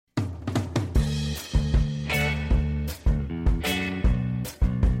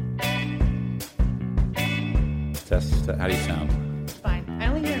Test. How do you sound? It's fine. I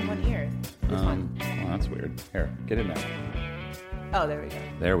only hear in one ear. This one. Well, that's weird. Here, get in there. Oh, there we go.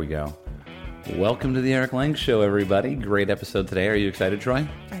 There we go. Welcome to the Eric Lang Show, everybody. Great episode today. Are you excited, Troy?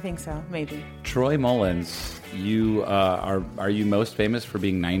 I think so. Maybe. Troy Mullins, you are you most famous for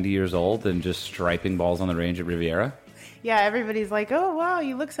being 90 years old and just striping balls on the range at Riviera? Yeah, everybody's like, oh, wow,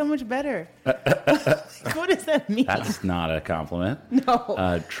 you look so much better. What does that mean? That's not a compliment.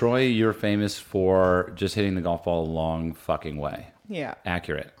 No. Troy, you're famous for just hitting the golf ball a long fucking way. Yeah.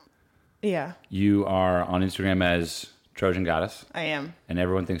 Accurate. Yeah, You are on Instagram as Trojan Goddess, I am. and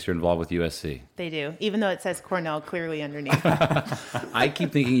everyone thinks you're involved with USC. They do. Even though it says Cornell clearly underneath. I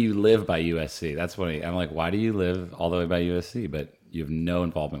keep thinking you live by USC. That's funny. I'm like, why do you live all the way by USC, but you have no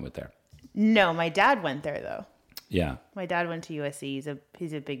involvement with there? No, my dad went there, though. Yeah. My dad went to USC.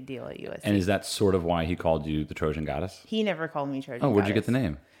 He's a big deal at USC. And is that sort of why he called you the Trojan Goddess? He never called me Trojan Oh, where'd you Goddess. get the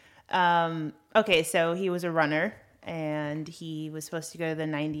name? Okay, so he was a runner, and he was supposed to go to the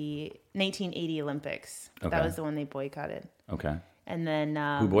 1980 Olympics. Okay. That was the one they boycotted. Okay. And then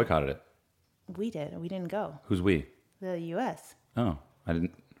Who boycotted it? we did. We didn't go. Who's we? The U.S. Oh, I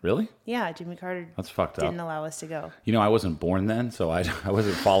didn't. Really? Yeah, Jimmy Carter That's fucked up. didn't allow us to go. You know, I wasn't born then, so I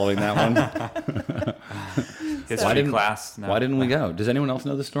wasn't following that one. History class. No. Why didn't we go? Does anyone else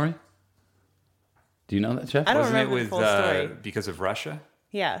know this story? Do you know that, Jeff? I don't Wasn't it remember the with full story. because of Russia?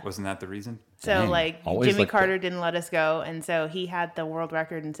 Yeah. Wasn't that the reason? So, Dang. like, Always Jimmy like Carter didn't let us go, and so he had the world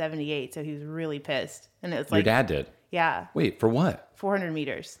record in 78, so he was really pissed. And it was Your like, dad did. yeah, Wait, for what? 400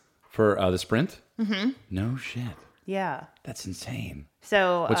 meters. For the sprint? Mm-hmm. No shit. Yeah. That's insane.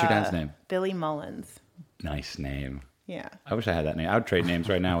 So, What's your dad's name? Billy Mullins. Nice name. Yeah. I wish I had that name. I would trade names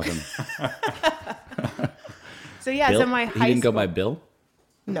right now with him. So, yeah, Bill? so my high He didn't school... go by Bill?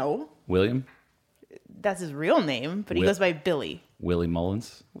 No, William? that's his real name, but he goes by Billy. Willie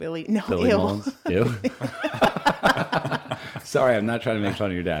Mullins? Willie, no, Billy ew. Mullins? Ew. Sorry, I'm not trying to make fun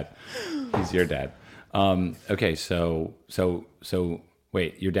of your dad. He's your dad. Okay, so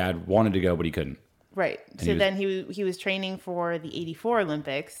wait, your dad wanted to go, but he couldn't. Right. he So was- then he was training for the 84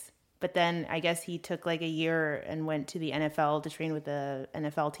 Olympics, but then I guess he took like a year and went to the NFL to train with the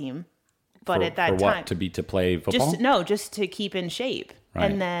NFL team. But For- at that for time, what? To play football? just to keep in shape. Right.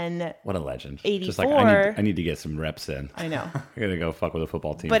 And then What a legend. 84. Just like, I need to get some reps in. I know. I'm going to go fuck with a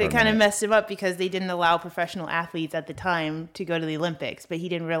football team. But for it a kind of minute. messed him up because they didn't allow professional athletes at the time to go to the Olympics. But he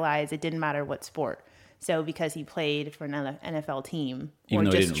didn't realize it didn't matter what sport. So because he played for an NFL team, Even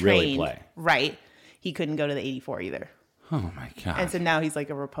or though he just didn't really trained, play. right? He couldn't go to the 84 either. Oh, my God. And so now he's like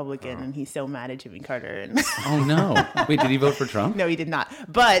a Republican, and he's so mad at Jimmy Carter. And Oh, no. Wait, did he vote for Trump? no, he did not.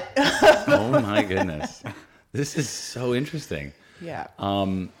 But Oh, my goodness. This is so interesting. yeah,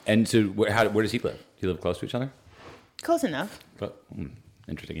 And so where does he live? Do you live close to each other? close enough. But,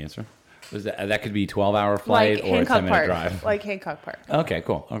 interesting answer. Was that could be 12-hour flight Like or a Hancock 10-minute Park. drive? Like Hancock Park. Okay,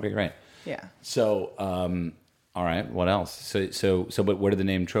 cool. Okay, great. Yeah. So, all right, what else? So, but where did the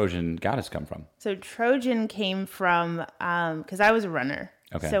name Trojan Goddess come from? So Trojan came from because I was a runner.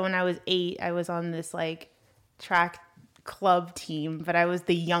 Okay. So when I was 8, I was on this like track club team, but I was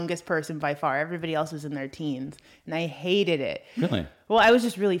the youngest person by far. Everybody else was in their teens, and I hated it. Really? Well, I was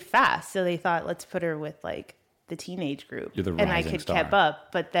just really fast, so they thought, let's put her with like the teenage group. You're the and I rising could star. keep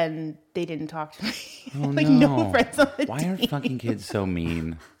up, but then they didn't talk to me. Oh, like no. no friends on the Why team. are fucking kids so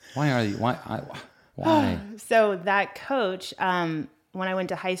mean? Why are you? Why? So that coach, when I went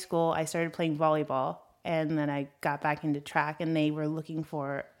to high school, I started playing volleyball, and then I got back into track, and they were looking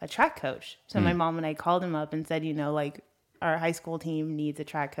for a track coach. So my mom and I called him up and said, like our high school team needs a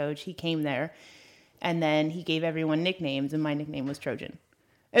track coach. He came there, and then he gave everyone nicknames, and my nickname was Trojan.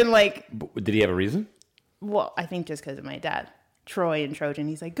 And like, Did he have a reason? well, I think just because of my dad, Troy and Trojan.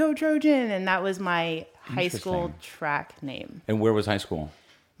 He's like, go Trojan, and that was my high school Interesting. track name, And where was high school?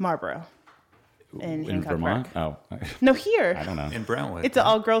 Marlboro. In Hancock Vermont? Park. Oh, No, here. I don't know. In Brentwood. It's an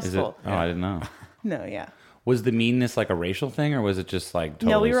all-girls Is it? school. Oh, I didn't know. No, yeah. Was the meanness like a racial thing, or was it just like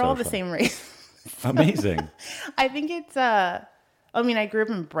totally No, we were all the social? same race. Amazing. I think it's, I grew up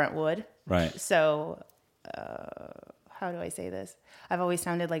in Brentwood. Right. So, how do I say this? I've always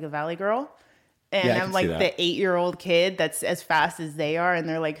sounded like a Valley girl. And Yeah, I I'm can like see the that. 8-year-old kid that's as fast as they are, and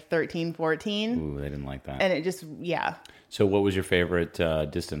they're like 13, 14. Ooh, they didn't like that. And it just, yeah. So what was your favorite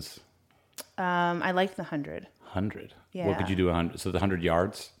distance? I liked the 100. 100. Yeah. What could you do 100? So the 100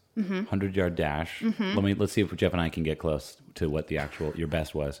 yards? 100-yard dash. Let's see if Jeff and I can get close to what the actual your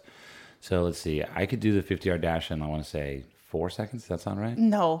best was. So let's see. I could do the 50-yard dash in, I want to say 4 seconds. Does that sound right?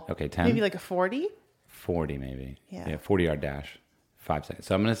 No. Okay, 10? Maybe like a 40? 40 maybe. Yeah. 40-yard dash. 5 seconds.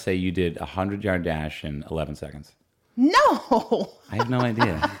 So I'm going to say you did a 100-yard dash in 11 seconds. No. I have no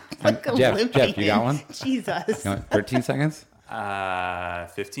idea. like Jeff, you got one? Jesus. 13 seconds?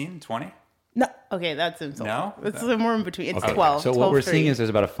 15, 20? No. Okay, that's insulting. No? It's more in between. It's Okay. 12. So 12, what we're 3. seeing is there's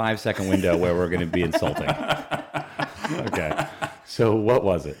about a 5-second window where we're going to be insulting. Okay. So what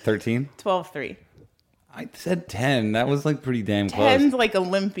was it? 13? 12, 3. I said 10. That was like pretty damn close. 10's like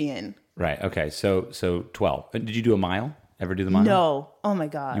Olympian. Right. Okay. So 12. Did you do a mile? Ever do the mile? No. Oh my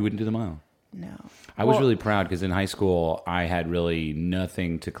God. You wouldn't do the mile? No. I was really proud because in high school, I had really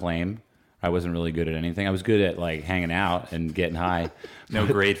nothing to claim. I wasn't really good at anything. I was good at like hanging out and getting high. No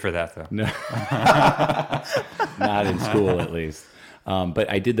grade for that, though. No. Not in school, at least. But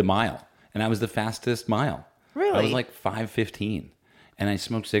I did the mile, and I was the fastest mile. Really? I was like 5:15, and I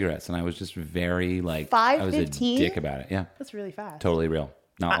smoked cigarettes, and I was just very like 5:15? I was a dick about it. Yeah, That's really fast. totally real.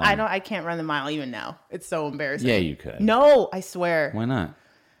 Not I lying. don't. I can't run the mile even now. It's so embarrassing. Yeah, you could. No, I swear. Why not?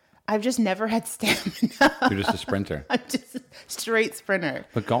 I've just never had stamina. You're just a sprinter. I'm just a straight sprinter.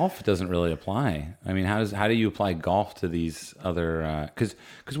 But golf doesn't really apply. I mean, how do you apply golf to these other? Because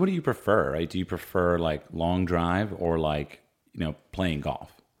what do you prefer, right? Do you prefer like long drive or like playing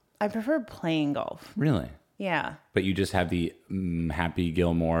golf? I prefer playing golf. Really? Yeah. But you just have the Happy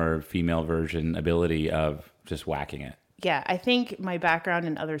Gilmore female version ability of just whacking it. Yeah, I think my background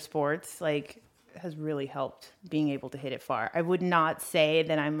in other sports like has really helped being able to hit it far. I would not say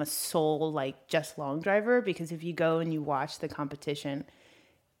that I'm a sole like just long driver, because if you go and you watch the competition,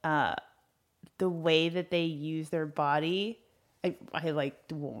 the way that they use their body, I like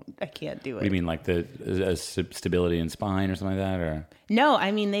won't. I can't do it. What do you mean, like the stability in spine or something like that, or? No,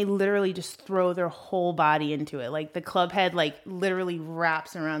 I mean they literally just throw their whole body into it. Like the club head, like literally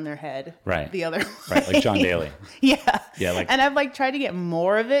wraps around their head. Right. The other way. Right, like John Daly. Yeah. Yeah, like. And I've like tried to get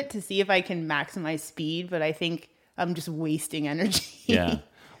more of it to see if I can maximize speed, but I think I'm just wasting energy. Yeah.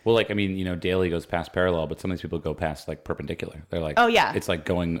 Well, like, I mean, Daly goes past parallel, but some of these people go past like perpendicular. They're like, oh yeah, it's like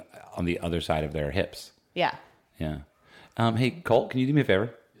going on the other side of their hips. Yeah. Yeah. Hey, Colt, can you do me a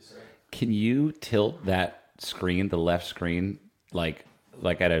favor? Yes, sir. Can you tilt that screen, the left screen, like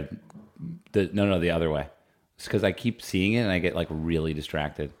at the other way? It's because I keep seeing it and I get like really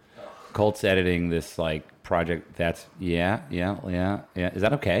distracted. Oh. Colt's editing this like project. That's yeah. Is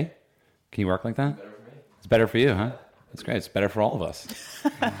that okay? Can you work like that? Better for me. It's better for you, huh? That's great. It's better for all of us.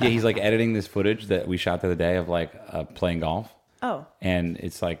 Yeah, he's like editing this footage that we shot the other day of like playing golf. Oh. And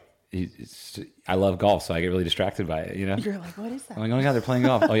it's like. I love golf, so I get really distracted by it. You're like, what is that? I'm like, oh my God, they're playing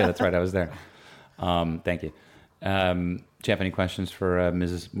golf. Oh yeah, that's right, I was there. Thank you. Jeff, any questions for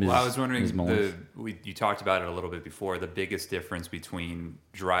Mrs. Well, I was wondering, Mullins? you talked about it a little bit before, the biggest difference between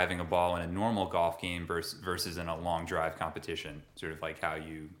driving a ball in a normal golf game versus in a long drive competition, sort of like how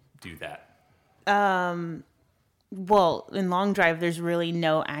you do that. Well, in long drive, there's really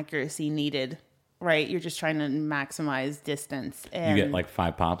no accuracy needed. Right, you're just trying to maximize distance. And you get like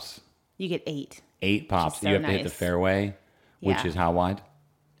 5 pops? You get 8. 8 pops. So you have nice. to hit the fairway, which is how wide?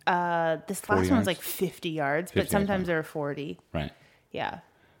 This last one's like 50 yards, 50 but sometimes there are 40. Right. Yeah.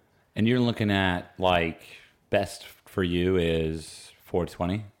 And you're looking at like best for you is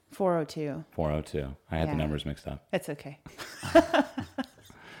 420? 402. 402. I had the numbers mixed up. It's okay.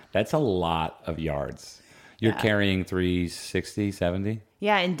 That's a lot of yards. You're carrying 360, 70?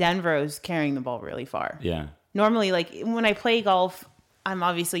 Yeah, in Denver, I was carrying the ball really far. Yeah. Normally, like when I play golf, I'm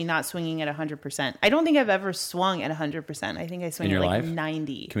obviously not swinging at 100%. I don't think I've ever swung at 100%. I think I swing in your at like life?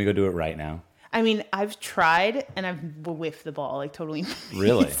 90. Can we go do it right now? I mean, I've tried and I've whiffed the ball like totally.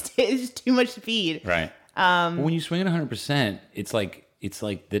 Really? It's just too much speed. Right. Well, when you swing at 100%, it's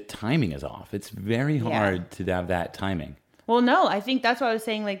like the timing is off. It's very hard to have that timing. Well, no, I think that's why I was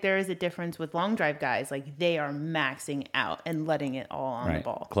saying, like, there is a difference with long drive guys. Like, they are maxing out and letting it all on the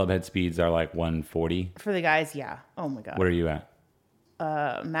ball. Club head speeds are like 140. For the guys, yeah. Oh, my God. What are you at?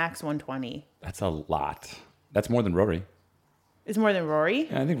 Max 120. That's a lot. That's more than Rory. It's more than Rory?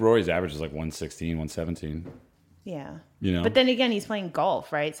 Yeah, I think Rory's average is like 116, 117. Yeah. You know? But then again, he's playing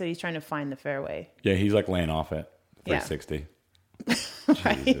golf, right? So he's trying to find the fairway. Yeah, he's like laying off at 360.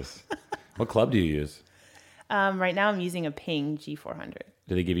 Right. Jesus. What club do you use? Right now I'm using a Ping G400.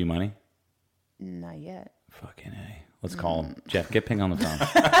 Do they give you money? Not yet. Fucking A. Let's call him. Jeff, get Ping on the phone.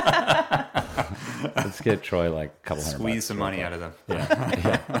 Let's get Troy like a couple $100. Squeeze some money out of them.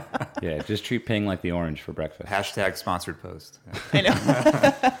 Yeah, just treat Ping like the orange for breakfast. Hashtag sponsored post. I know.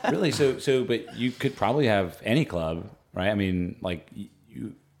 Really? So, but you could probably have any club, right? I mean, like,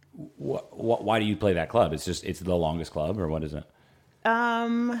 why do you play that club? It's the longest club, or what is it?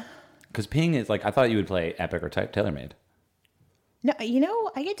 Because Ping is like, I thought you would play Epic or TaylorMade. No,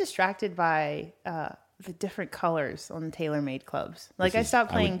 I get distracted by the different colors on the TaylorMade clubs. Like I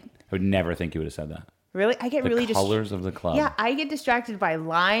stopped playing. I would never think you would have said that. Really? I get really The colors of the club. Yeah, I get distracted by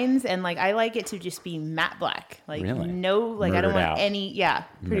lines, and like I like it to just be matte black. Like Really? no, like I don't Murdered want out. any. Yeah,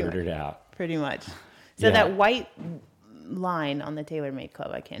 pretty Murdered much. out. Pretty much. So Yeah. that white line on the TaylorMade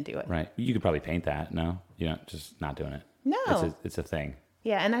Club, I can't do it. Right. You could probably paint that. No, you're not, just not doing it. No. It's a thing.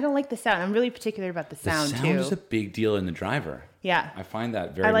 Yeah, and I don't like the sound. I'm really particular about the sound, the sound too. is a big deal in the driver. Yeah. I find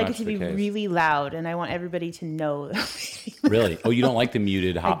that very I like much it to the be case. really loud, and I want everybody to know. Really? Oh, you don't like the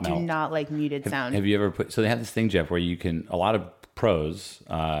muted I hot do melt? not like muted sound. Have you ever put? So they have this thing, Jeff, where you can. A lot of pros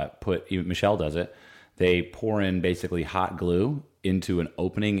put. Even Michelle does it. They pour in basically hot glue into an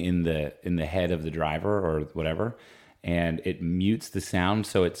opening in the head of the driver or whatever, and it mutes the sound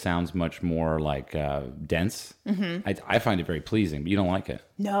so it sounds much more like dense. Mm-hmm. I find it very pleasing, but you don't like it.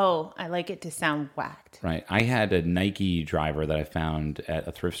 No, I like it to sound whacked. Right. I had a Nike driver that I found at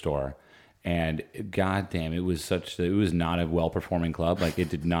a thrift store, and goddamn, it was not a well-performing club. Like, it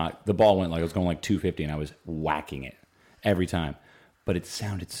did not, the ball went like, it was going like 250, and I was whacking it every time. But it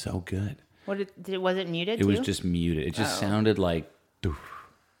sounded so good. Was it muted It too? was just muted. It just sounded like, doof,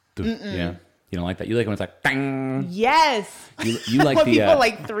 doof. Yeah. You don't like that? You like when it's like, bang. Yes. You like I want the people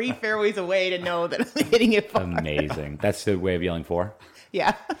like 3 fairways away to know that I'm hitting it far. amazing. That's the way of yelling for.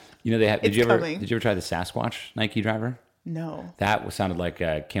 Yeah. You know, they have. Did It's you ever try the Sasquatch Nike driver? No. That sounded like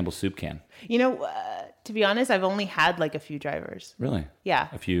a Campbell's soup can. You know, to be honest, I've only had like a few drivers. Really? Yeah.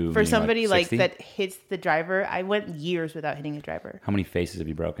 A few. For meaning somebody like 60? that hits the driver, I went years without hitting a driver. How many faces have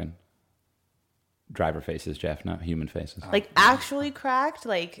you broken? Driver faces, Jeff, not human faces. Like actually cracked,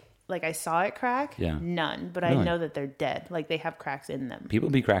 like I saw it crack. Yeah. None, but Really? I know that they're dead. Like they have cracks in them. People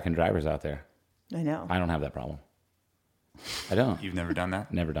be cracking drivers out there. I know. I don't have that problem. I don't. You've never done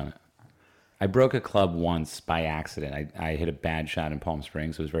that? Never done it. I broke a club once by accident. I hit a bad shot in Palm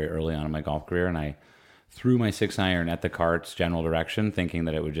Springs. It was very early on in my golf career, and I threw my 6-iron at the cart's general direction, thinking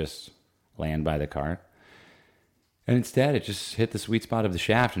that it would just land by the cart. And instead, it just hit the sweet spot of the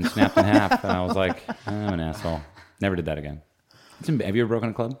shaft and snapped in half. And I was like, I'm an asshole. Never did that again. Have you ever broken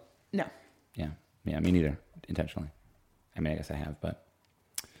a club? No. Yeah, me neither, intentionally. I mean, I guess I have, but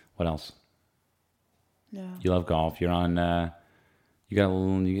what else? No. You love golf. You're on. You got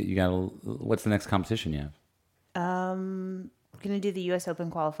a. What's the next competition you have? Gonna do the U.S. Open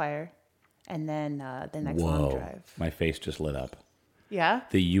qualifier, and then the next long drive. My face just lit up. Yeah.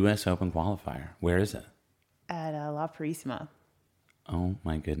 The U.S. Open qualifier. Where is it? At La Purísima. Oh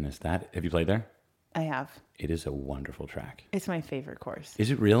my goodness! Have you played there? I have. It is a wonderful track. It's my favorite course.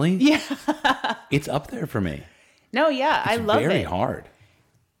 Is it really? Yeah. It's up there for me. No, yeah, I love it. Very hard.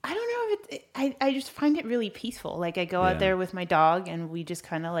 I don't know if I just find it really peaceful. Like I go Yeah. out there with my dog and we just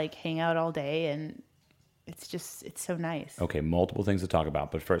kind of like hang out all day, and it's so nice. Okay, multiple things to talk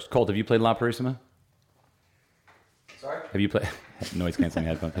about, but first, Colt, have you played La Purísima? Sorry? Have you played noise canceling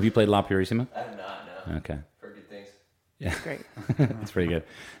headphones? Have you played La Purísima? I have not, no. Okay. Heard good things. Yeah. Great. It's pretty good.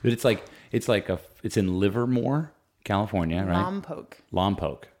 But it's in Livermore, California, right?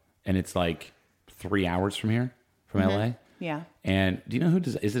 Lompoc. And it's like 3 hours from here, from LA. Yeah. And do you know who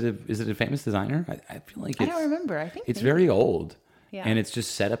is it a famous designer? I feel like I don't remember. I think it's maybe. very old. Yeah. And it's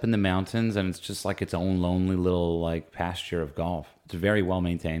just set up in the mountains, and it's just like its own lonely little like pasture of golf. It's very well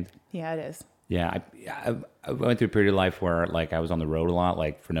maintained. Yeah, it is. Yeah, I went through a period of life where like I was on the road a lot,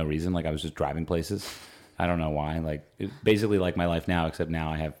 like for no reason. Like I was just driving places. I don't know why. Like it's basically like my life now, except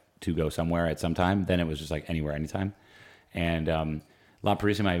now I have to go somewhere at some time. Then it was just like anywhere, anytime. And La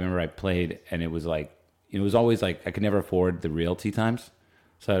Purísima, I remember I played, and it was like, it was always like I could never afford the real tee times,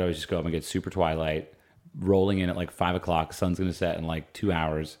 so I'd always just go up and get super twilight, rolling in at like 5 o'clock. Sun's gonna set in like 2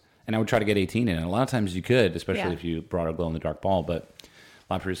 hours, and I would try to get 18 in. And a lot of times you could, especially if you brought a glow in the dark ball. But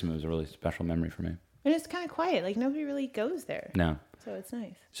La Purísima was a really special memory for me. And it's kind of quiet. Like nobody really goes there. No. So it's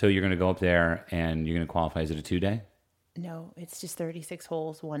nice. So you're gonna go up there and you're gonna qualify. Is it a 2-day? No, it's just 36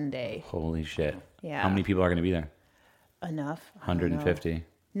 holes one day. Holy shit! Yeah. How many people are gonna be there? Enough. I don't know. 150.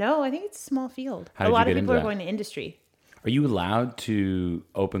 No, I think it's a small field. How A did lot you of get people into are that? going to industry. Are you allowed to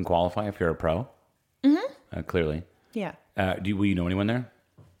open qualify if you're a pro? Mm-hmm. Clearly. Yeah. Will you know anyone there?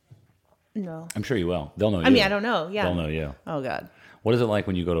 No. I'm sure you will. They'll know you. I mean, I don't know. Yeah. They'll know you. Oh God. What is it like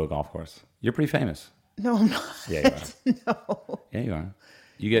when you go to a golf course? You're pretty famous. No, I'm not. Yeah, you are. No. Yeah, you are.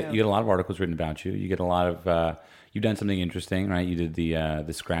 You get a lot of articles written about you. You get a lot of. You've done something interesting, right? You did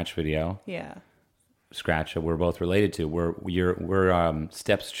the Scratch video. Yeah. Scratch. We're both related to. We're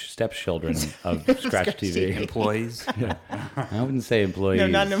stepchildren of Scratch TV. Employees? Yeah. I wouldn't say employees. No,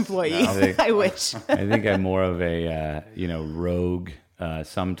 not an employee. No. I wish. I think I'm more of a rogue,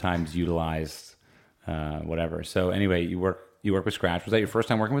 sometimes utilized, whatever. So anyway, you work with Scratch. Was that your first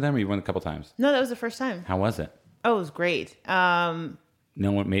time working with them, or you went a couple times? No, that was the first time. How was it? Oh, it was great.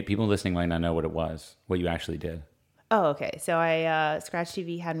 no one, people listening might not know what it was, what you actually did. Oh, okay. So Scratch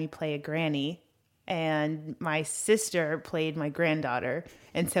TV had me play a granny, and my sister played my granddaughter.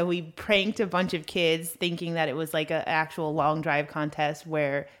 And so we pranked a bunch of kids thinking that it was like an actual long drive contest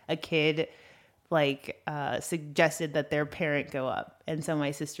where a kid suggested that their parent go up. And so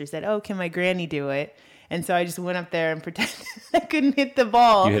my sister said, "Oh, can my granny do it?" And so I just went up there and pretended I couldn't hit the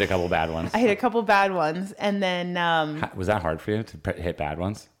ball. You hit a couple bad ones. I hit a couple bad ones. And then... was that hard for you to hit bad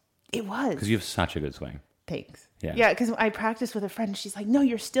ones? It was. Because you have such a good swing. Thanks. Yeah. Yeah, because I practiced with a friend. She's like, "No,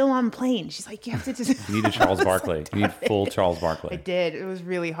 you're still on plane." She's like, "You have to just..." You need a Charles Barkley. You need full Charles Barkley. I did. It was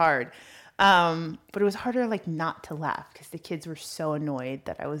really hard. But it was harder, not to laugh because the kids were so annoyed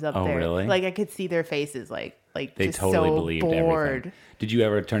that I was up there. Really? I could see their faces, they They just totally so believed bored. everything. Did you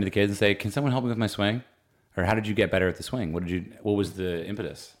ever turn to the kids and say, "Can someone help me with my swing?" Or how did you get better at the swing? What was the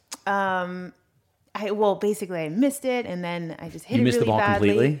impetus? Basically I missed it, and then I just hit You it missed really the ball badly.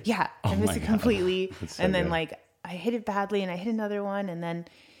 completely? Yeah, Oh I missed my it God. completely. That's so and then good. I hit it badly, and I hit another one, and then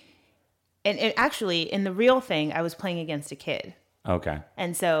actually in the real thing I was playing against a kid. Okay.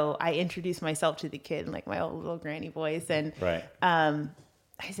 And so I introduced myself to the kid in my old little granny voice, and Right.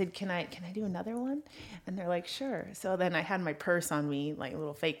 I said, "Can I do another one?" And they're like, "Sure." So then I had my purse on me, a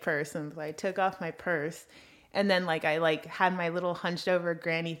little fake purse, and I took off my purse, and then I had my little hunched over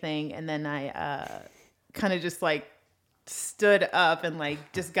granny thing, and then I kind of just stood up and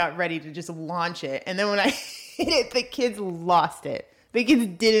just got ready to just launch it. And then when I hit it, the kids lost it. The kids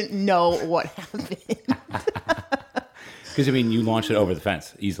didn't know what happened. Because, you launched it over the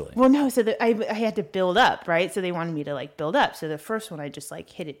fence easily. Well, no, so I had to build up, right? So they wanted me to build up. So the first one, I just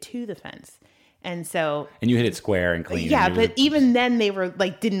hit it to the fence. And so... And you hit it square and clean. Yeah, but even then they were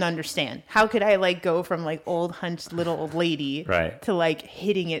didn't understand. How could I go from old hunched little old lady Right. to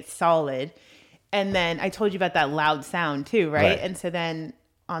hitting it solid? And then I told you about that loud sound too, right? And so then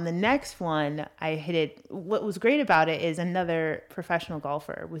on the next one, I hit it. What was great about it is another professional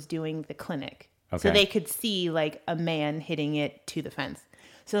golfer was doing the clinic. Okay. So they could see a man hitting it to the fence.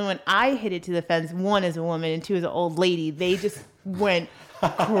 So when I hit it to the fence, one is a woman and two is an old lady, they just went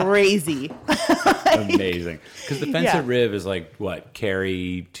crazy. Amazing. Because the fence at Riv is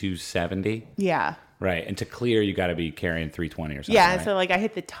carry 270? Yeah. Right. And to clear, you got to be carrying 320 or something. Yeah, right? and so I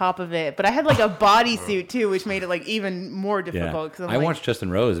hit the top of it, but I had a bodysuit too, which made it even more difficult. Yeah. I watched Justin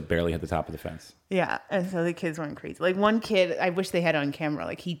Rose barely hit the top of the fence. Yeah, and so the kids went crazy. One kid, I wish they had it on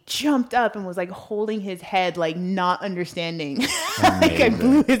camera. He jumped up and was holding his head, not understanding. I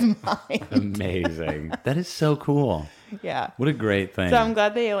blew his mind. Amazing. That is so cool. Yeah. What a great thing. So I'm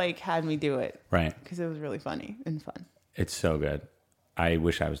glad they had me do it. Right. Because it was really funny and fun. It's so good. I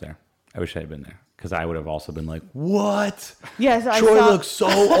wish I was there. I wish I had been there. Because I would have also been like, what? Yeah, so Troy looks so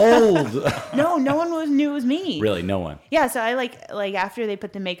old. No one knew it was me. Really, no one. Yeah, so I after they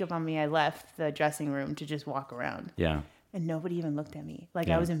put the makeup on me, I left the dressing room to just walk around. Yeah. And nobody even looked at me.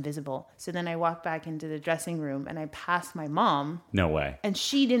 Yeah. I was invisible. So then I walked back into the dressing room and I passed my mom. No way. And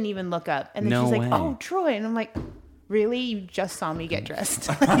she didn't even look up. And then No she's like, way. "Oh, Troy." And I'm like, "Really? You just saw me get dressed.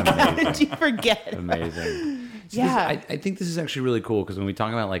 How did you forget?" Amazing. Yeah. I think this is actually really cool because when we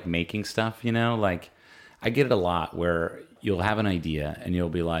talk about making stuff, I get it a lot where you'll have an idea and you'll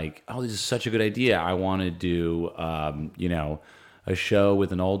be like, "Oh, this is such a good idea. I want to do, a show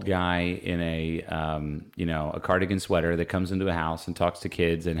with an old guy in a cardigan sweater that comes into a house and talks to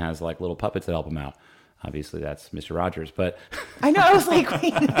kids and has little puppets that help him out." Obviously, that's Mr. Rogers, but I know. I was like,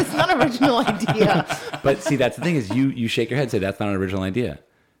 "Wait, it's not an original idea." but see, that's the thing is you shake your head and say that's not an original idea.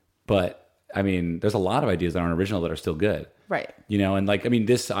 But there's a lot of ideas that aren't original that are still good. Right. And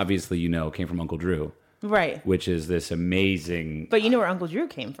this obviously, came from Uncle Drew. Right. Which is this amazing... But you know where Uncle Drew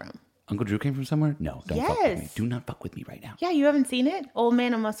came from? Uncle Drew came from somewhere? No, don't fuck with me. Yes. Do not fuck with me right now. Yeah, you haven't seen it? Old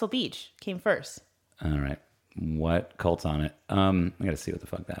Man of Muscle Beach came first. All right. What cult's on it? I got to see what the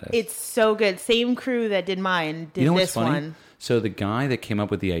fuck that is. It's so good. Same crew that did mine did what's this funny? one. So the guy that came up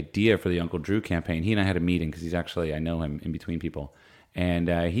with the idea for the Uncle Drew campaign, he and I had a meeting because I know him in between people. And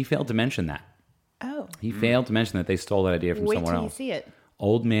he failed to mention that. Oh. He failed to mention that they stole that idea from Wait somewhere till else. you see it.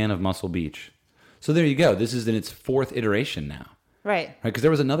 Old Man of Muscle Beach. So there you go. This is in its fourth iteration now. Right. Because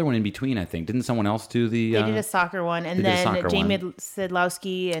there was another one in between, I think. Didn't someone else do the... They did a soccer one, and they did a then soccer Jamie one.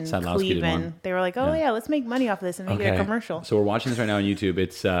 Sedlowski and Sadlowski did one. Cleveland, they were like, "Oh yeah, let's make money off this and make it a commercial." So we're watching this right now on YouTube.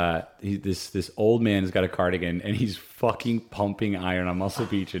 It's this old man has got a cardigan and he's fucking pumping iron on Muscle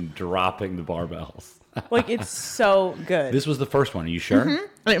Beach and dropping the barbells. It's so good. This was the first one. Are you sure?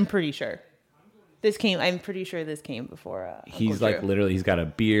 Mm-hmm. I'm pretty sure. I'm pretty sure this came before. He's Uncle Drew. literally, he's got a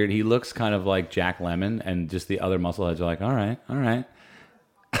beard. He looks kind of like Jack Lemmon, and just the other muscleheads are like, all right.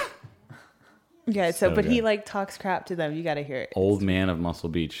 Yeah, but good. he like talks crap to them. You got to hear it. Old man of Muscle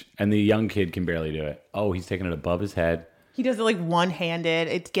Beach. And the young kid can barely do it. Oh, he's taking it above his head. He does it like one-handed.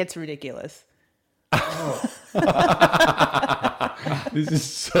 It gets ridiculous. This is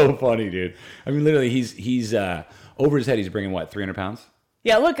so funny, dude. I mean, literally, he's over his head. He's bringing what, 300 pounds?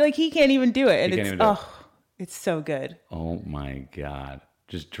 Yeah, look, like he can't even do it. And He can't even do it. It's so good. Oh my God.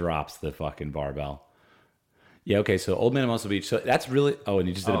 Just drops the fucking barbell. Yeah, okay, so Old Man of Muscle Beach. So that's really... Oh, and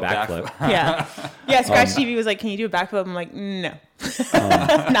he just did a backflip. Yeah. Yeah, Scratch TV was like, can you do a backflip? I'm like, no.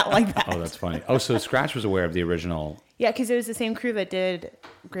 Not like that. Oh, that's funny. Oh, so Scratch was aware of the original... Yeah, because it was the same crew that did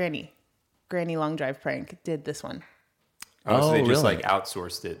Granny Long Drive Prank did this one. Oh, so they just really? like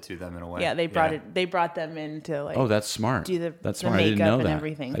outsourced it to them in a way. Yeah, they brought them in to like... Oh, that's smart. Do that's the smart. I didn't makeup know and that.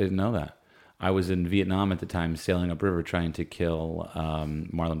 everything. I didn't know that. I was in Vietnam at the time, sailing upriver, trying to kill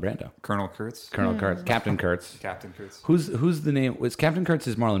Marlon Brando. Colonel Kurtz. Colonel Kurtz. Captain Kurtz. Captain Kurtz. Who's the name? Was Captain Kurtz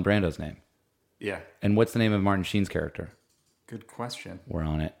is Marlon Brando's name? Yeah. And what's the name of Martin Sheen's character? Good question. We're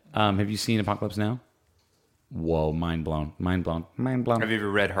on it. Have you seen Apocalypse Now? Whoa, mind blown. Mind blown. Mind blown. Have you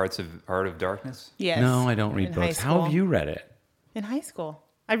ever read Heart of Darkness? Yes. No, I don't read In books. high How have school. you read it? In high school.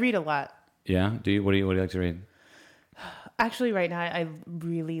 I read a lot. Yeah? Do you? What do you like to read? Actually, right now, I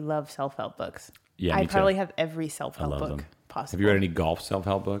really love self-help books. Yeah, I me too. probably have every I self-help love book them. possible. Have you read any golf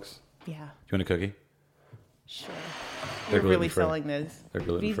self-help books? Yeah, Do you want a cookie? sure. They're You're really gluten-free. selling this. They're These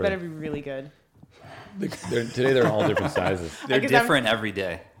gluten-free. better be really good. Today they're all different sizes. They're guess different every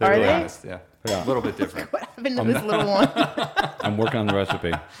day. Are Really they? honest, yeah. Yeah. A little bit different. What happened to this little one? I'm working on the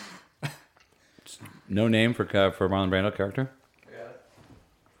recipe. No name for Marlon Brando character? Yeah.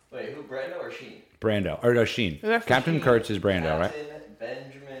 Wait, who, Brando or Sheen? Brando. Or no, Sheen. Who after Captain Sheen? Kurtz is Brando, right? Captain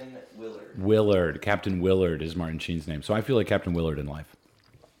Benjamin Willard. Willard. Captain Willard is Martin Sheen's name. So I feel like Captain Willard in life.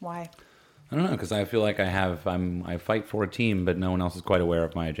 Why? I don't know, because I feel like I fight for a team, but no one else is quite aware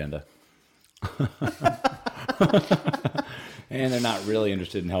of my agenda. And they're not really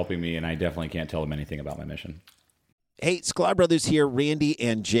interested in helping me, and I definitely can't tell them anything about my mission. Hey, Sklar Brothers here, Randy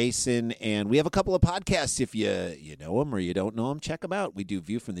and Jason, and we have a couple of podcasts. If you know them or you don't know them, check them out. We do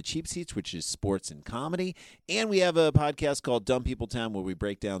View from the Cheap Seats, which is sports and comedy, and we have a podcast called Dumb People Town, where we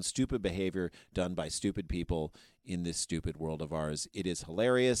break down stupid behavior done by stupid people in this stupid world of ours. It is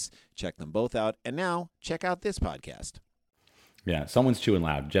hilarious. Check them both out, and now check out this podcast. Yeah, someone's chewing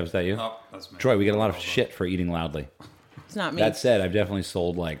loud. Jeff, is that you? Oh, that's me. Troy, we get a lot of shit for eating loudly. It's not me. That said, I've definitely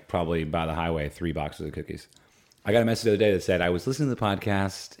sold, like, probably by the highway 3 boxes of cookies. I got a message the other day that said I was listening to the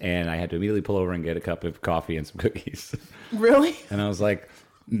podcast and I had to immediately pull over and get a cup of coffee and some cookies. Really? And I was like,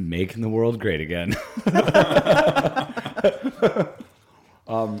 making the world great again.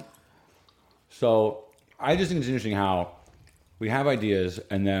 So I just think it's interesting how we have ideas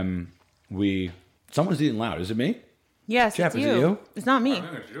and then someone's eating loud. Is it me? Yes, Jeff, it's is it you? It's not me. I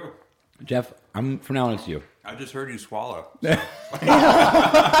think it's you. Jeff, from now on it's you. I just heard you swallow. So.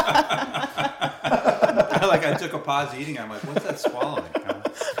 I took a pause eating. I'm like, what's that swallowing?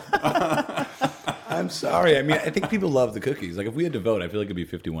 I'm sorry. I mean, I think people love the cookies. Like, if we had to vote, I feel like it'd be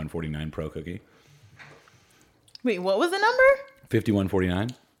 5149 pro cookie. Wait, what was the number? 5149.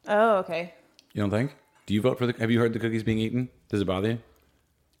 Oh, okay. You don't think? Do you vote for have you heard the cookies being eaten? Does it bother you?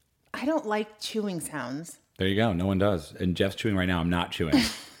 I don't like chewing sounds. There you go. No one does. And Jeff's chewing right now. I'm not chewing.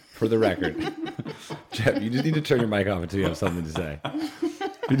 For the record. Jeff, you just need to turn your mic off until you have something to say.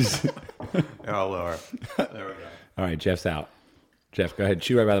 You just... Oh, Laura. There we go. All right, Jeff's out. Jeff, go ahead.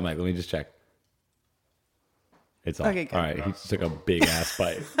 Chew right by the mic. Let me just check. It's off. Okay, good. All right, he just took a big ass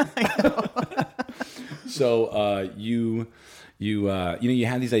bite. So you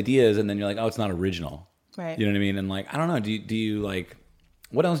have these ideas, and then you're like, oh, it's not original. Right. You know what I mean? And like, I don't know. Do you like?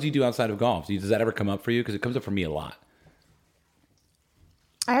 What else do you do outside of golf? Does that ever come up for you? Because it comes up for me a lot.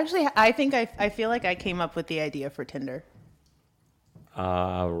 I think I feel like I came up with the idea for Tinder.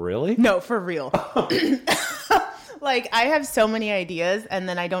 Really? No, for real. Like, I have so many ideas, and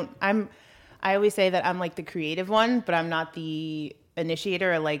then I always say that I'm like the creative one, but I'm not the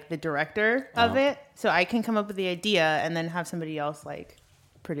initiator or like the director of it. So I can come up with the idea and then have somebody else like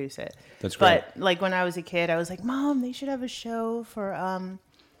produce it. That's great. But like when I was a kid, I was like, Mom, they should have a show for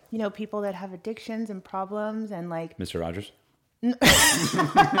people that have addictions and problems and like Mr. Rogers? the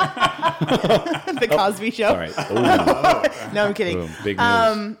Cosby Show. All right. Ooh, No, I'm kidding. boom. Big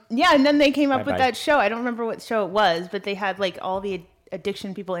news. Yeah, and then they came up with Bye-bye. that show. I don't remember what show it was, but they had like all the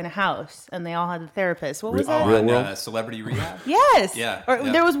addiction people in a house, and they all had a therapist. What was Oh, that? Real On World? Celebrity Rehab? Yes. Yeah. Or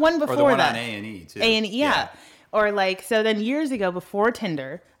yeah. there was one Or before the one that. on A&E, too. A&E, yeah. Or like, so then years ago before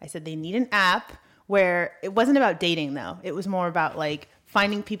Tinder, I said they need an app where it wasn't about dating though. It was more about like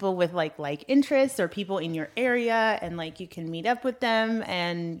finding people with like interests or people in your area, and like you can meet up with them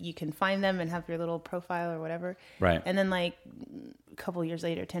and you can find them and have your little profile or whatever. Right. And then like a couple years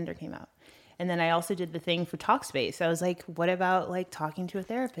later, Tinder came out. And then I also did the thing for Talkspace. I was like, what about like talking to a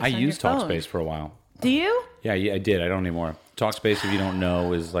therapist? I on used your phone? Talkspace for a while. Do you? Yeah, I did. I don't anymore. Talkspace, if you don't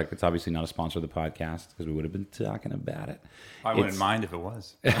know, is like, it's obviously not a sponsor of the podcast because we would have been talking about it. I wouldn't mind if it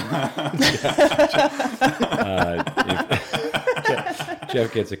was.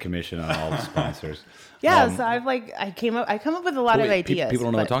 Jeff gets a commission on all the sponsors. Yeah, so I come up with a lot of ideas. People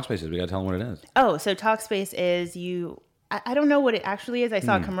don't know but- what Talkspace is. We got to tell them what it is. Oh, so Talkspace is I don't know what it actually is. I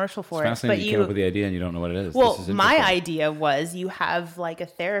saw a commercial for It's it, fascinating but you came up with the idea and you don't know what it is. Well, This is my interesting. idea was you have like a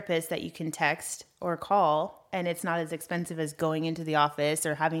therapist that you can text or call, and it's not as expensive as going into the office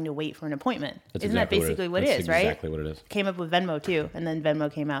or having to wait for an appointment. That's Isn't exactly that basically what it That's is, right? exactly what it is. Came up with Venmo too, and then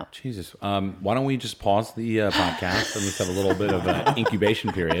Venmo came out. Jesus. Why don't we just pause the podcast and let's have a little bit of an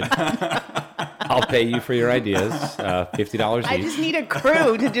incubation period. I'll pay you for your ideas, $50 each. I just need a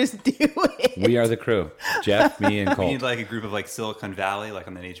crew to just do it. We are the crew. Jeff, me, and We Colt. need like a group of like Silicon Valley, like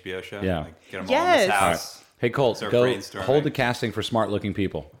on the HBO show. Yeah. Like, get them all in Yes. this house. Hey, Colt, Start go brainstorming. hold the casting for smart-looking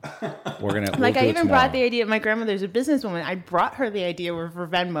people. We're gonna Like we'll I do it even brought the tomorrow. idea. My grandmother's a businesswoman. I brought her the idea for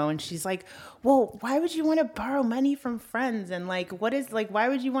Venmo, and she's like, "Well, why would you want to borrow money from friends? And like, why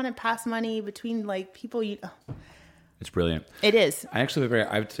would you want to pass money between like people you?" It's brilliant. It is. I actually when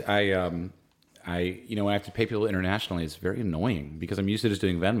I have to pay people internationally, it's very annoying because I'm used to just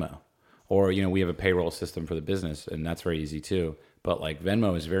doing Venmo, or we have a payroll system for the business, and that's very easy too. But like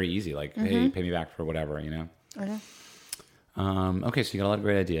Venmo is very easy. Like, hey, pay me back for whatever, Okay. Okay, so you got a lot of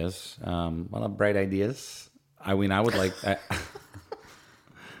great ideas. A lot of bright ideas. I mean, I would like.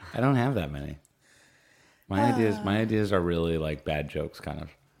 I don't have that many. My ideas are really like bad jokes, kind of.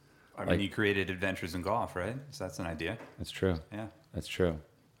 I mean, you created Adventures in Golf, right? So that's an idea. That's true. Yeah. That's true.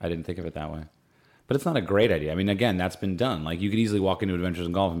 I didn't think of it that way. But it's not a great idea. I mean, again, that's been done. Like, you could easily walk into Adventures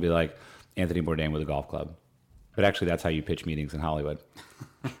in Golf and be like, Anthony Bourdain with a golf club. But actually, that's how you pitch meetings in Hollywood.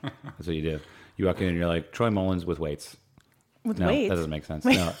 That's what you do. You walk in and you're like, Troy Mullins with weights. With No, weights. that doesn't make sense.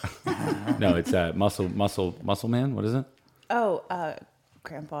 No, no, it's muscle man. What is it? Oh,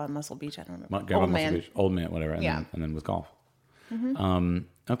 Grandpa in Muscle Beach. I don't remember. Grandma Old Muscle man. Beach. Old man, whatever. And, Yeah. and then with golf.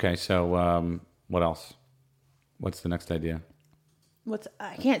 Okay, so what else? What's the next idea?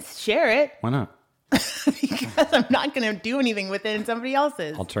 I can't share it Why not? because I'm not going to do anything with it, and somebody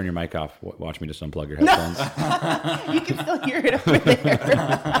else's. I'll turn your mic off. Watch me just unplug your headphones. You can still hear it over there.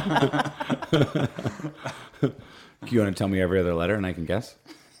 You want to tell me every other letter and I can guess?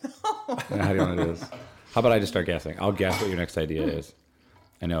 How do you want to do this? How about I just start guessing? I'll guess what your next idea is.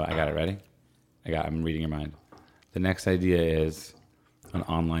 I know. I got it. Ready? I'm reading your mind. The next idea is an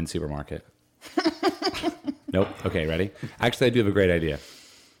online supermarket. Nope. Okay, ready? Actually, I do have a great idea.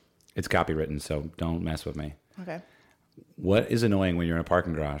 It's copywritten, so don't mess with me. Okay. What is annoying when you're in a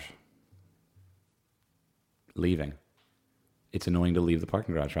parking garage? Leaving. It's annoying to leave the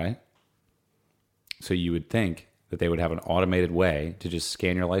parking garage, right? So you would think that they would have an automated way to just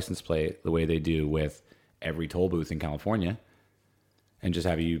scan your license plate the way they do with every toll booth in California and just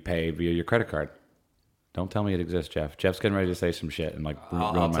have you pay via your credit card. Don't tell me it exists, Jeff. Jeff's getting ready to say some shit and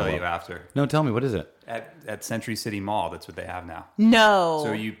I'll ruin my tell you world. after. No, tell me, what is it? At Century City Mall, that's what they have now. No.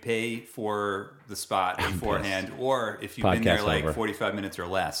 So you pay for the spot beforehand, or if you've been Podcast there like over. 45 minutes or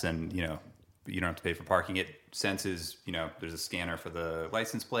less, and you don't have to pay for parking. It senses, there's a scanner for the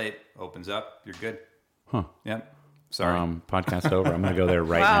license plate, opens up, you're good. Huh. Yep. Sorry. Podcast over. I'm going to go there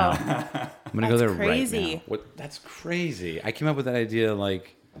right Wow. now. I'm going to go there crazy. right now. What? That's crazy. I came up with that idea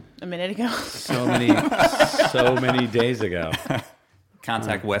like A minute ago. so many days ago.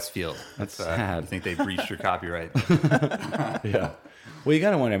 Contact Westfield. That's I sad. think they breached your copyright. Yeah. Well, you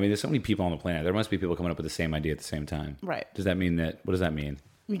got to wonder. I mean, there's so many people on the planet. There must be people coming up with the same idea at the same time. Right. Does that mean that? What does that mean?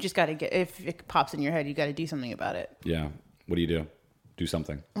 You just got to if it pops in your head, you got to do something about it. Yeah. What do? Do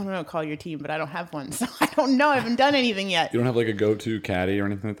something. I don't know, call your team, but I don't have one. So I don't know. I haven't done anything yet. You don't have like a go-to caddy or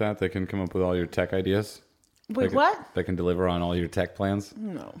anything like that that can come up with all your tech ideas? Wait, what? That can deliver on all your tech plans?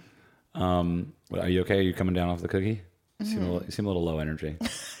 No. Are you okay? Are you coming down off the cookie? You seem a little low energy.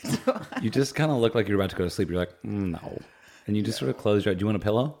 You just kind of look like you're about to go to sleep. You're like, no. And you just sort of close your eyes. Do you want a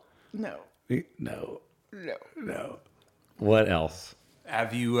pillow? No. No. No. No. What else?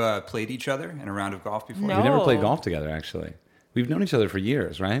 Have you played each other in a round of golf before? No. We never played golf together, actually. We've known each other for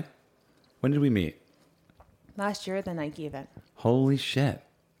years, right? When did we meet? Last year at the Nike event. Holy shit.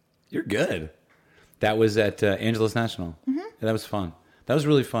 You're good. That was at Angeles National. Mm-hmm. Yeah, that was fun. That was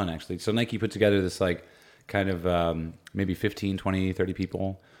really fun, actually. So Nike put together this, like, kind of maybe 15, 20, 30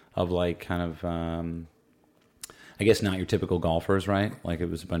 people of, like, kind of... I guess not your typical golfers, right? Like it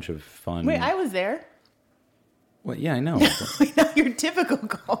was a bunch of fun. Wait, I was there. Well, yeah, I know. Not your typical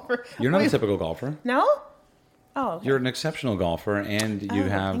golfer. You're not a Wait, typical golfer. No? Oh, okay. You're an exceptional golfer, and you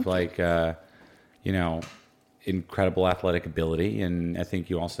have thank incredible athletic ability, and I think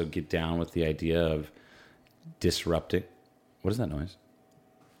you also get down with the idea of disrupting. What is that noise?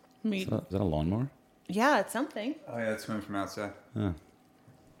 Me. Is that a lawnmower? Yeah, it's something. Oh yeah, it's coming from outside.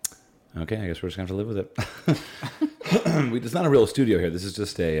 Okay, I guess we're just gonna have to live with it. It's not a real studio here. This is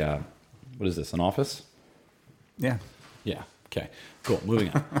just a what is this? An office? Yeah. Yeah. Okay. Cool.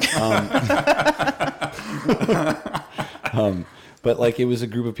 Moving on. But like, it was a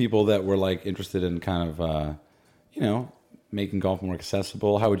group of people that were like interested in kind of, making golf more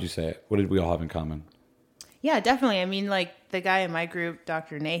accessible. How would you say it? What did we all have in common? Yeah, definitely. I mean, like the guy in my group,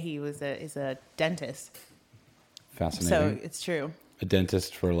 Dr. Nahi, is a dentist. Fascinating. So it's true. A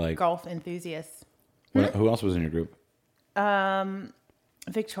dentist for like Golf enthusiasts. Who else was in your group?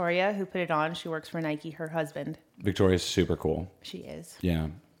 Victoria, who put it on, she works for Nike. Her husband. Victoria's super cool. She is. Yeah.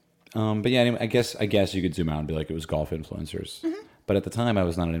 But yeah, anyway, I guess you could zoom out and be like, it was golf influencers. Mm-hmm. But at the time, I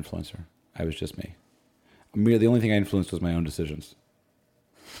was not an influencer. I was just me. The only thing I influenced was my own decisions.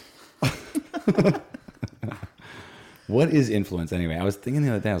 What is influence anyway? I was thinking the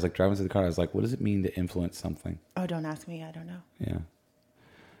other day, I was like driving to the car, I was like, what does it mean to influence something? Oh, don't ask me. I don't know. Yeah.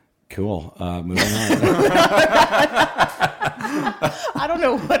 Cool. Moving on. I don't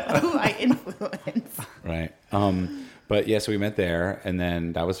know who I influence. Right. But yeah, so we met there, and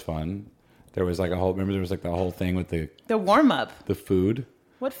then that was fun. There was like remember there was like the whole thing with the warm up. the food.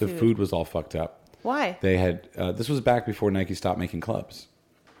 What The food? food was all fucked up. Why? They had, this was back before Nike stopped making clubs.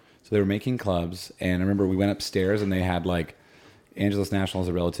 So they were making clubs, and I remember we went upstairs and they had like, Angeles National is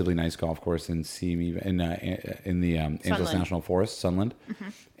a relatively nice golf course in the Angeles Sunland. National Forest, Sunland. Mm-hmm.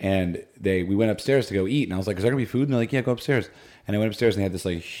 And we went upstairs to go eat, and I was like, is there going to be food? And they're like, yeah, go upstairs. And I went upstairs, and they had this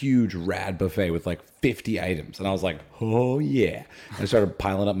like huge rad buffet with like 50 items. And I was like, oh yeah. And I started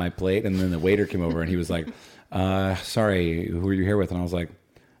piling up my plate, and then the waiter came over, and he was like, sorry, who are you here with? And I was like,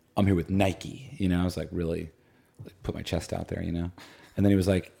 I'm here with Nike. I was like, really put my chest out there, And then he was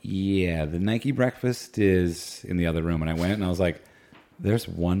like, yeah, the Nike breakfast is in the other room. And I went and I was like, there's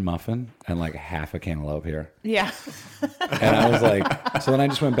one muffin and like half a cantaloupe here. Yeah. And I was like, so then I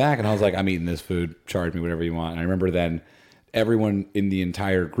just went back and I was like, I'm eating this food. Charge me whatever you want. And I remember then everyone in the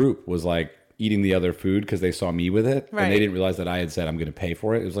entire group was like eating the other food because they saw me with it. Right. And they didn't realize that I had said I'm going to pay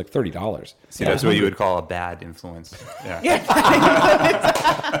for it. It was like $30. See, that's what you would call a bad influence. Yeah.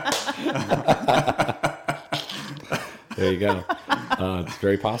 There you go. It's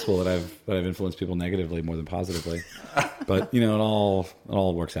very possible that I've influenced people negatively more than positively, but it all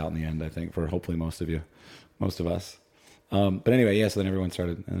works out in the end. I think for hopefully most of us. But anyway, yeah. So then everyone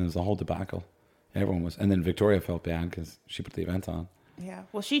started, and it was a whole debacle. Everyone was, and then Victoria felt bad because she put the event on. Yeah.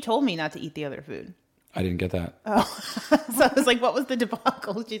 Well, she told me not to eat the other food. I didn't get that. Oh, so I was like, what was the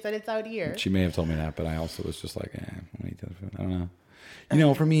debacle? She said it's out here. She may have told me that, but I also was just like, I'm gonna eat the other food. I don't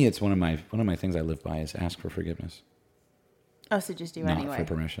know. For me, it's one of my things I live by is ask for forgiveness. Oh, so just do Not anyway. for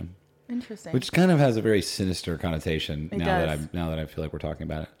permission. Interesting. Which kind of has a very sinister connotation It now does. that I feel like we're talking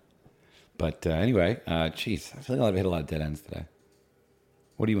about it. But anyway, geez, I feel like I've hit a lot of dead ends today.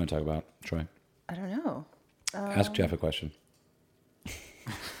 What do you want to talk about, Troy? I don't know. Ask Jeff a question.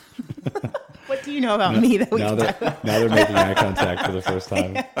 What do you know about me that we now they're making eye contact for the first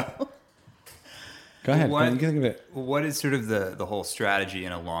time. Go ahead. What- You can think of it. What is sort of the whole strategy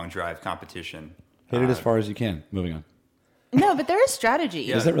in a long drive competition? Hit it as far as you can. Moving on. No, but there is strategy.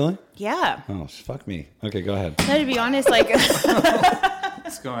 Yeah. Is that really? Yeah. Oh, fuck me. Okay, go ahead. No, to be honest, like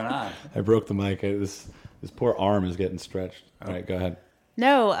What's going on? I broke the mic. This poor arm is getting stretched. All right, go ahead.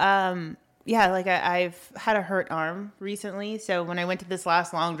 no, yeah, like I've had a hurt arm recently. So when I went to this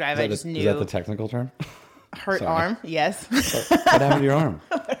last long drive, I just knew Is that the technical term? hurt Sorry. arm. Yes. What happened to your arm?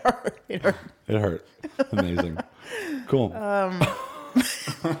 It hurt. It hurt. Amazing. Cool.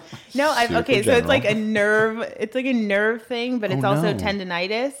 No, Super okay, so general. it's like a nerve thing, but it's Oh, also no.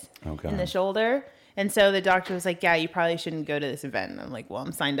 tendinitis Oh, God. in the shoulder. And so the doctor was like, yeah, you probably shouldn't go to this event. And I'm like, well,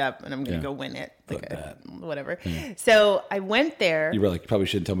 I'm signed up and I'm going to Yeah. go win it. Fuck Like, that. whatever. So I went there. You were like, you probably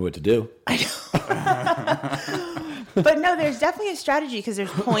shouldn't tell me what to do. But no, there's definitely a strategy because there's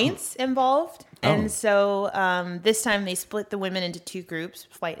points involved. Oh. And so this time they split the women into two groups,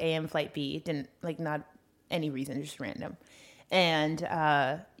 flight A and flight B. Didn't not any reason, just random. And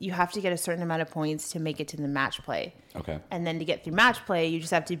you have to get a certain amount of points to make it to the match play. Okay. And then to get through match play, you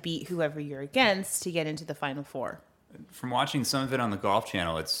just have to beat whoever you're against to get into the final four. From watching some of it on the Golf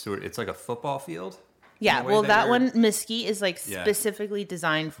Channel, it's like a football field. Yeah, in a way well, that you're- one, Mesquite, is like Yeah. specifically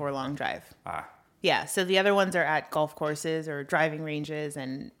designed for a long drive. Ah, Yeah, so the other ones are at golf courses or driving ranges,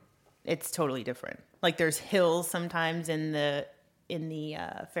 and it's totally different. Like there's hills sometimes in the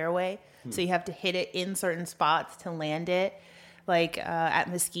fairway, so you have to hit it in certain spots to land it. Like at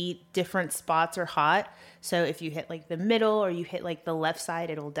Mesquite, different spots are hot, so if you hit like the middle or you hit like the left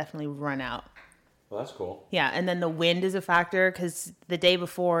side, it'll definitely run out. Well, that's cool. Yeah, and then the wind is a factor because the day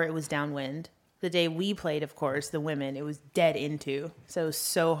before it was downwind. The day we played, of course, the women, it was dead into. So it was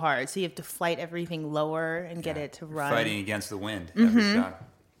so hard. So you have to flight everything lower and get it to run. Fighting against the wind every shot.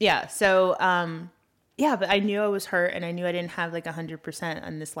 Yeah. So, but I knew I was hurt and I knew I didn't have like 100%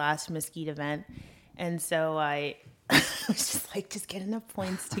 on this last Mesquite event. And so I was just like, just get enough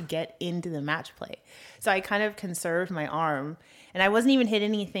points to get into the match play. So I kind of conserved my arm and I wasn't even hit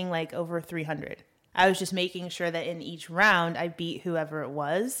anything like over 300. I was just making sure that in each round I beat whoever it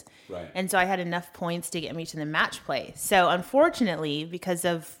was. Right. And so I had enough points to get me to the match play. So unfortunately, because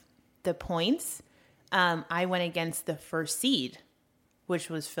of the points, I went against the first seed, which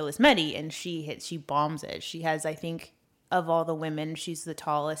was Phyllis Meddy, and she bombs it. She has, I think, of all the women, she's the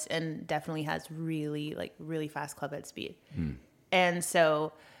tallest and definitely has really fast club head speed. And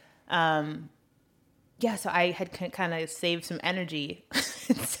so, so I had kind of saved some energy.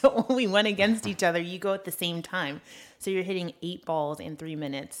 So when we went against each other, you go at the same time. So you're hitting 8 balls in 3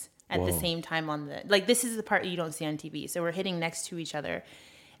 minutes at the same time on this is the part you don't see on TV. So we're hitting next to each other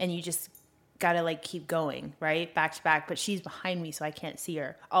and you just got to like keep going, right? Back to back. But she's behind me, so I can't see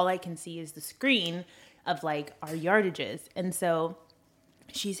her. All I can see is the screen of like our yardages. And so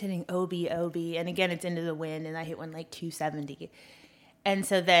she's hitting OB. And again, it's into the wind and I hit one like 270. And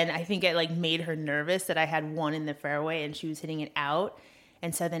so then I think it like made her nervous that I had one in the fairway and she was hitting it out.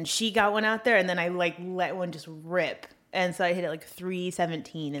 And so then she got one out there and then I like let one just rip. And so I hit it like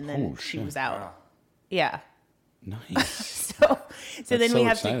 317 and then she was out. Wow. Yeah. Nice. So then so we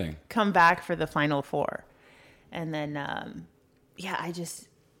have exciting. to come back for the final 4. And then, I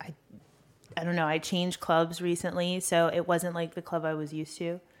don't know. I changed clubs recently. So it wasn't like the club I was used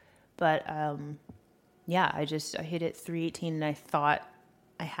to. But, I hit it 318 and I thought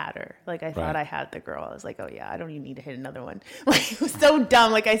I had her. Like I thought I had the girl. I was like, oh yeah, I don't even need to hit another one. Like it was so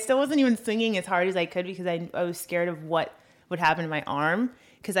dumb. Like I still wasn't even swinging as hard as I could because I was scared of what would happen to my arm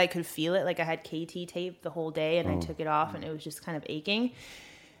because I could feel it. Like I had KT tape the whole day and I took it off and it was just kind of aching.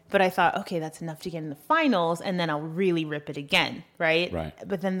 But I thought, okay, that's enough to get in the finals and then I'll really rip it again. Right.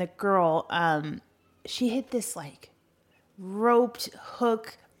 But then the girl, she hit this like roped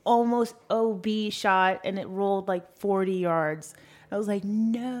hook, almost OB shot and it rolled like 40 yards. I was like,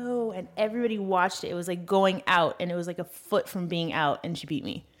 no. And everybody watched it. It was like going out and it was like a foot from being out and she beat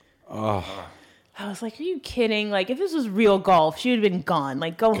me. Oh. I was like, are you kidding? Like if this was real golf, she would have been gone.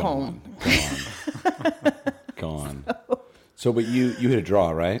 Like go home. Gone. So, but you hit a draw,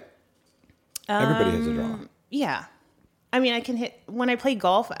 right? Everybody has a draw. Yeah. I mean, I can hit, when I play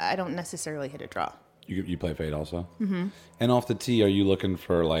golf, I don't necessarily hit a draw. You play fade also? Mm-hmm. And off the tee, are you looking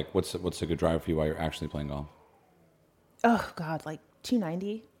for like, what's a good drive for you while you're actually playing golf? Oh, God, like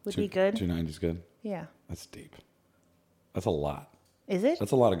 290 would be good. 290 is good? Yeah. That's deep. That's a lot. Is it?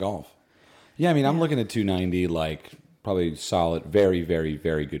 That's a lot of golf. Yeah, I mean, I'm looking at 290, like probably solid, very, very,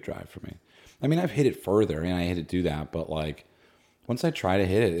 very good drive for me. I mean, I've hit it further, and I hit it do that, but like once I try to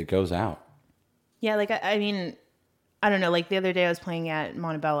hit it, it goes out. Yeah, like I mean, I don't know. Like the other day I was playing at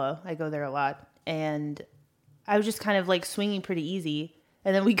Montebello. I go there a lot. And I was just kind of like swinging pretty easy.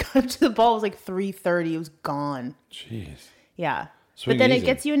 And then we got up to the ball, it was like 330. It was gone. Jeez. Yeah. Swing but then easy. it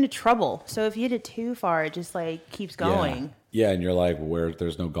gets you into trouble. So if you hit it too far, it just like keeps going. Yeah, and you're like, well,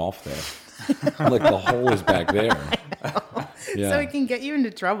 there's no golf there. Like the hole is back there. Yeah. So it can get you into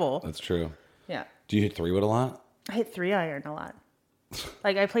trouble. That's true. Yeah. Do you hit 3-wood a lot? I hit 3-iron a lot.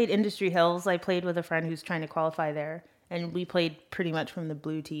 Like I played Industry Hills. I played with a friend who's trying to qualify there. And we played pretty much from the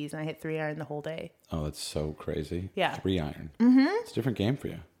blue tees, and I hit 3-iron the whole day. Oh, that's so crazy. Yeah. 3-iron. Mm-hmm. It's a different game for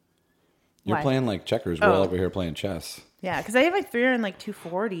you. You're Why? playing like checkers. We're all over here playing chess. Yeah, because I have like 3-iron like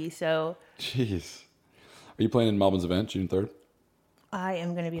 240, so. Jeez. Are you playing in Melbourne's event, June 3rd? I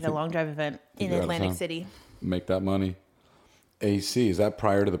am going to be at a long drive event in you're out of Atlantic town. City. Make that money. AC, is that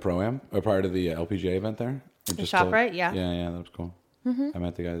prior to the Pro-Am? Or prior to the LPGA event there? Or The just ShopRite, yeah. Yeah, that was cool. Mm-hmm. I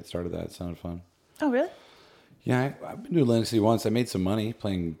met the guy that started that. It sounded fun. Oh, really? Yeah, I've been to Atlantic City once. I made some money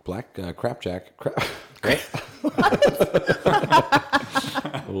playing crapjack.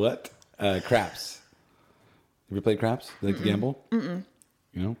 What? Craps. Have you played craps? You like to gamble? Mm-mm.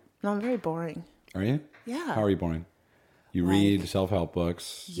 You know? No, I'm very boring. Are you? Yeah. How are you boring? You read self-help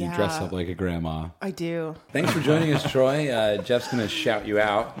books. You dress up like a grandma. I do. Thanks for joining us, Troy. Jeff's going to shout you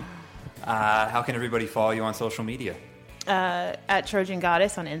out. How can everybody follow you on social media? At Trojan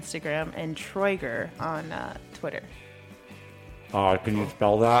Goddess on Instagram and Troyger on Twitter. Can you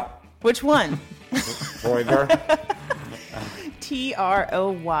spell that? Which one? Troyger?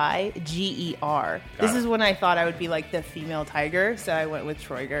 Troyger. This is when I thought I would be like the female tiger, so I went with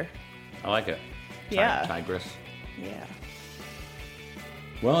Troyger. I like it. Yeah. Tigress. Yeah.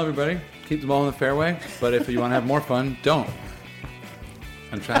 Well, everybody, keep the ball in the fairway, but if you want to have more fun, don't.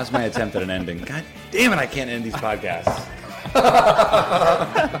 And that's my attempt at an ending. God damn it, I can't end these podcasts.